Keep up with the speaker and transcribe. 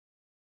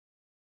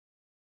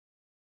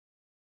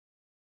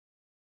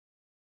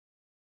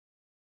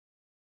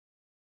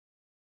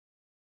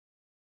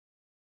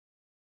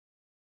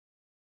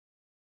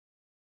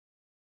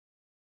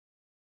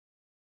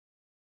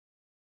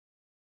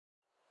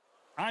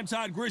I'm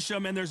Todd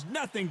Grisham, and there's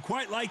nothing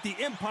quite like the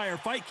Empire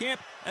Fight Camp,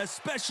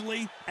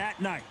 especially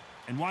at night.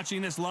 And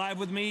watching this live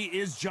with me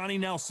is Johnny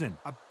Nelson.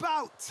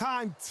 About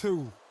time,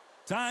 too.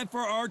 Time for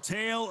our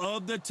tale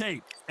of the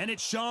tape. And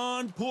it's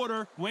Shawn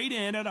Porter, weighed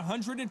in at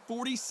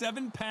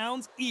 147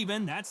 pounds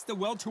even. That's the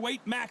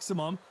welterweight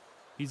maximum.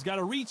 He's got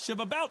a reach of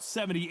about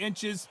 70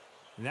 inches.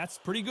 And that's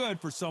pretty good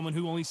for someone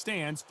who only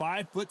stands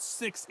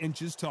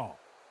 5'6" tall.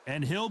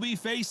 And he'll be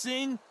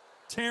facing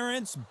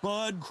Terence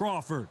 "Bud"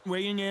 Crawford,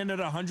 weighing in at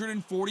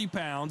 140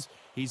 pounds.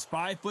 He's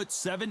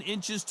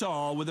 5'7"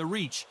 tall with a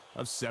reach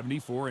of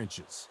 74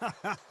 inches.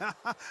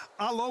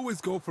 I'll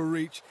always go for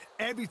reach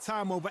every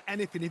time over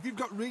anything. If you've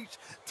got reach,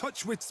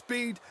 touch with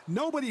speed,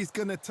 nobody's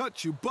going to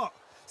touch you. But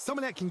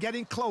someone that can get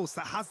in close,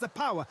 that has the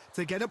power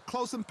to get up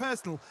close and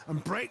personal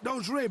and break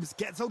those ribs,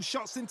 get those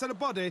shots into the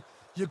body,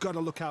 you got to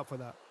look out for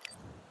that.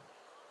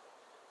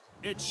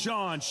 It's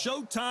Shawn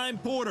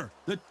 "Showtime" Porter,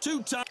 the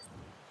two-time...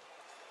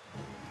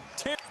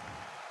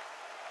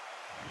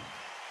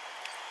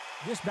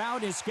 This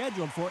bout is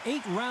scheduled for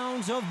 8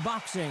 rounds of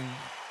boxing.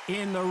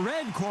 In the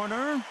red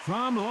corner,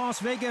 from Las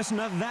Vegas,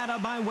 Nevada,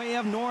 by way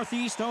of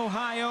Northeast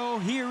Ohio,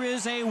 here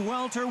is a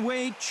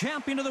welterweight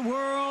champion of the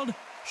world,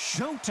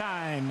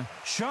 Showtime,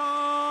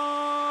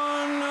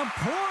 Shawn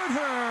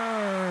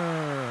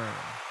Porter.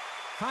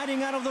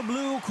 Fighting out of the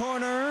blue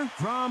corner,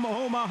 from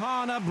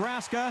Omaha,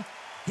 Nebraska,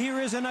 here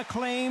is an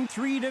acclaimed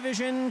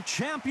 3-division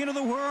champion of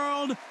the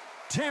world,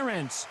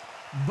 Terence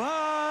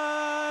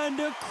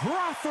 "Bud"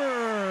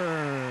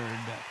 Crawford.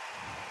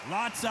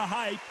 Lots of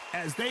hype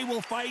as they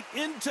will fight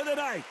into the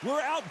night.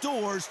 We're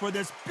outdoors for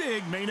this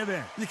big main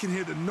event. You can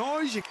hear the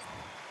noise. And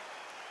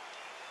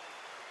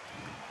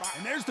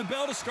there's the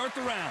bell to start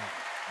the round.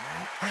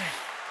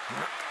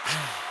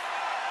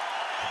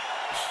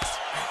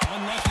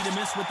 Unlucky to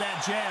miss with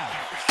that jab.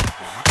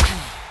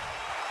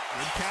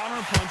 Good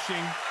counter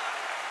punching.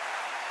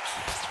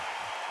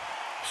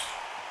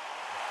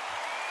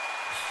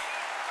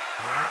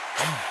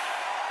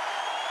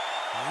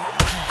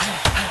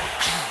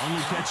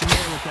 Only catching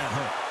air with that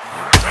hook.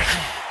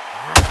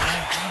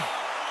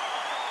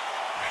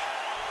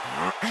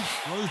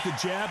 Throws the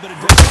jab, but it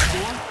doesn't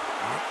score.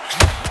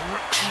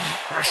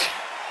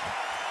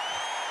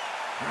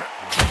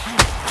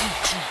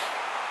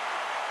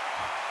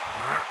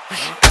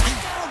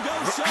 Down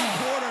goes Shawn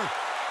Porter.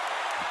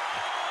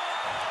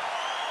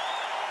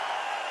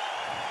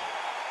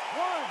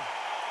 1,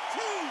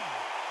 2,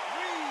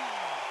 3,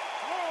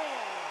 4,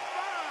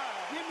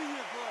 5. Give me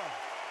your glove.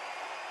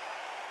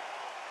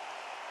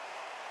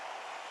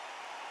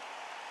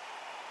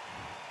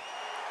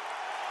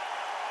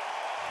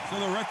 So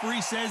the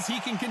referee says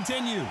he can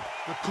continue.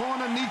 The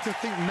corner need to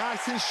think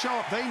nice and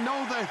sharp. They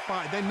know their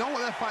fight. They know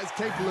what their fight is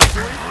capable of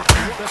doing,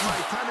 what their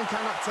fight can and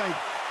cannot take.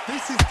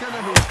 This is going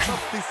to be a tough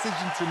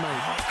decision to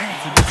make.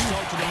 It's a good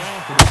start to the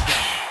round for this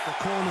guy. The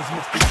corners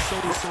must be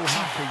so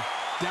happy.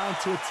 Down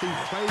to a T.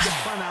 Play the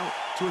plan out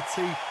to a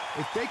T.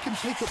 If they can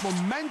pick up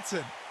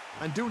momentum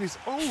and do this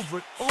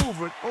over and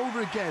over and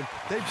over again,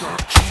 they've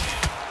got it.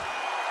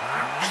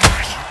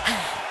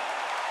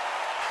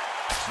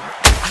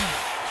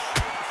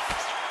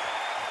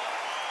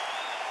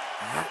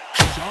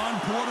 Shawn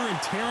Porter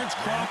and Terence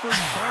Crawford,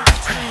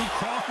 first 2.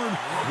 Crawford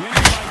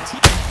winning by T.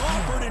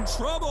 Crawford in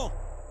trouble.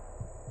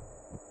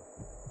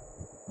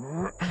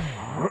 Oh,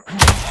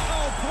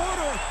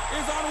 Porter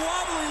is on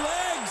wobbly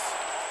legs.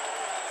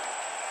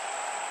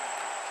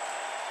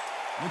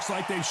 Looks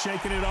like they've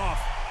shaken it off.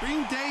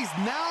 Green Days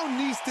now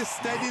needs to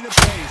steady the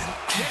pace.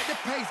 Get the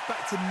pace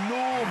back to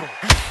normal.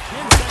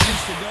 10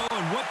 seconds to go,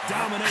 and what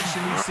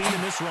domination we've seen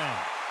in this round.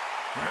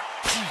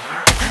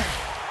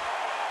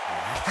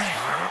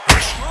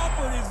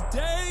 Crawford is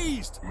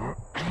dazed.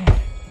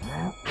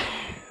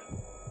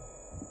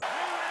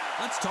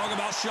 Let's talk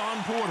about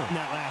Shawn Porter in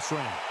that last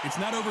round. It's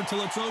not over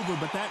till it's over,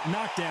 but that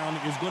knockdown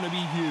is going to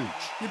be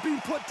huge. You've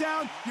been put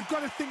down. You've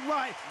got to think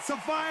right,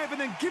 survive, and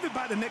then give it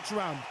back the next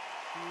round.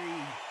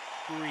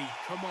 Breathe.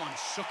 Come on,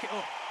 suck it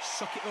up.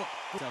 Suck it up.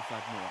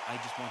 Self-led more. I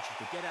just want you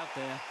to get out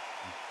there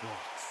and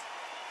box.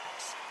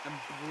 And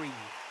breathe.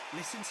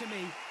 Listen to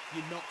me.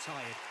 You're not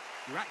tired.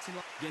 You're acting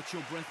like... Get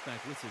your breath back.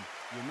 Listen,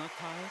 you're not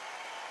tired.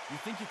 You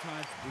think you're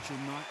tired, but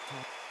you're not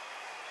tired.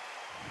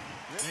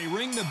 They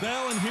ring the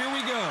bell, and here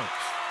we go.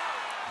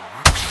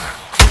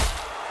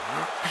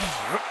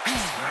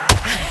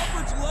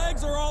 Crawford's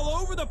legs are all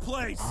over the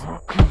place.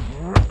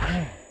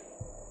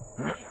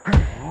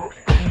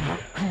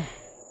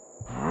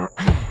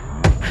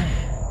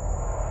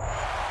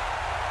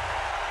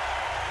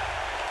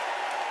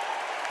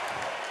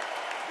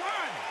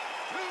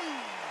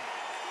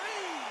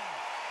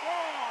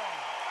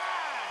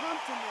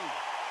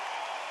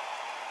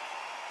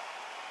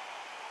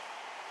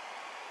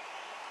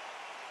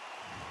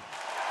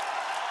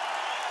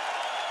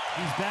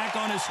 He's back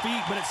on his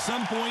feet, but at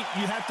some point,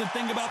 you have to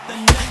think about the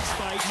next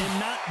fight and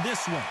not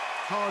this one.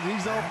 Hard,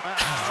 he's up.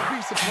 I'd be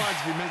surprised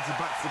if he makes it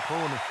back to the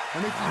corner.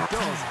 And if he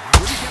does,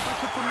 will he get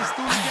back up on the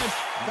stool again?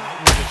 That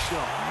was a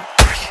shot.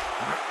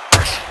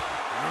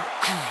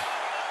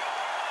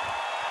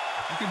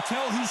 You can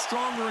tell who's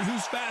stronger and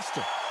who's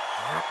faster.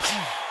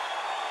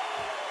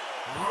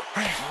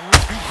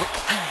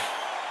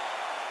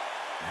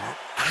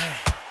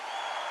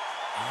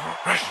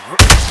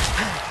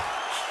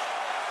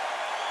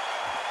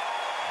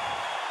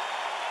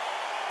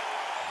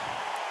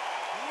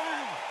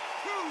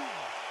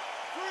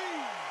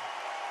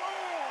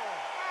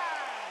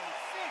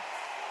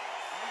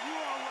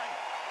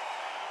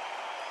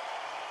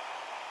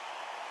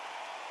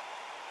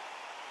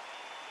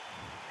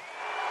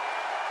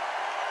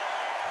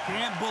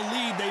 Can't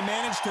believe they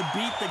managed to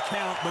beat the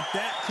count, but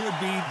that could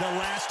be the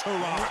last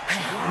hurrah.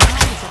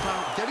 Now it's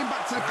about getting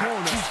back to the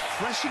corner,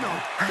 freshen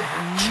up,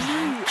 getting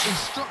new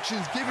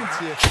instructions given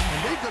to you, and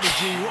they've got to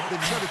G you up.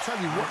 They've got to tell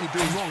you what you're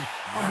doing wrong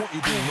and what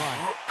you're doing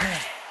right.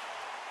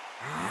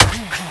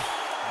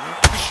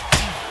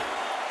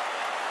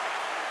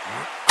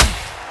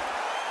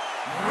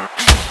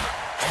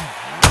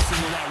 Listen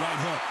to that right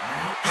hook.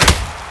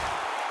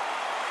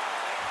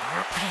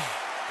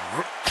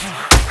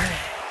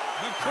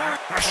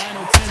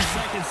 Final 10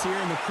 seconds here,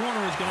 and the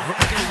corner is going to have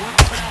to get work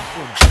cut out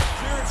for him.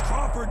 Terence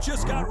Crawford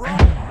just got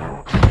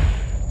wrong.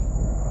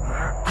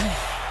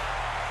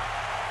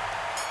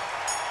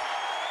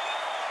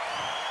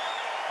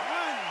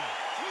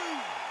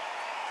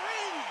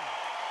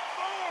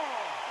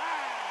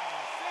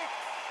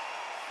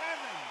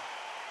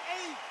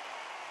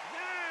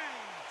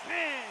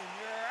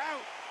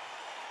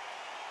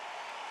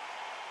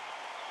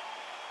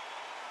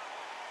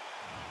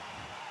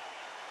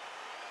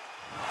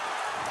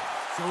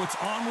 So it's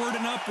onward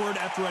and upward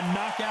after a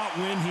knockout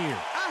win here.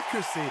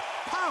 Accuracy,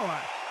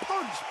 power,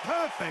 punch,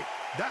 perfect.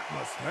 That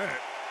must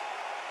hurt.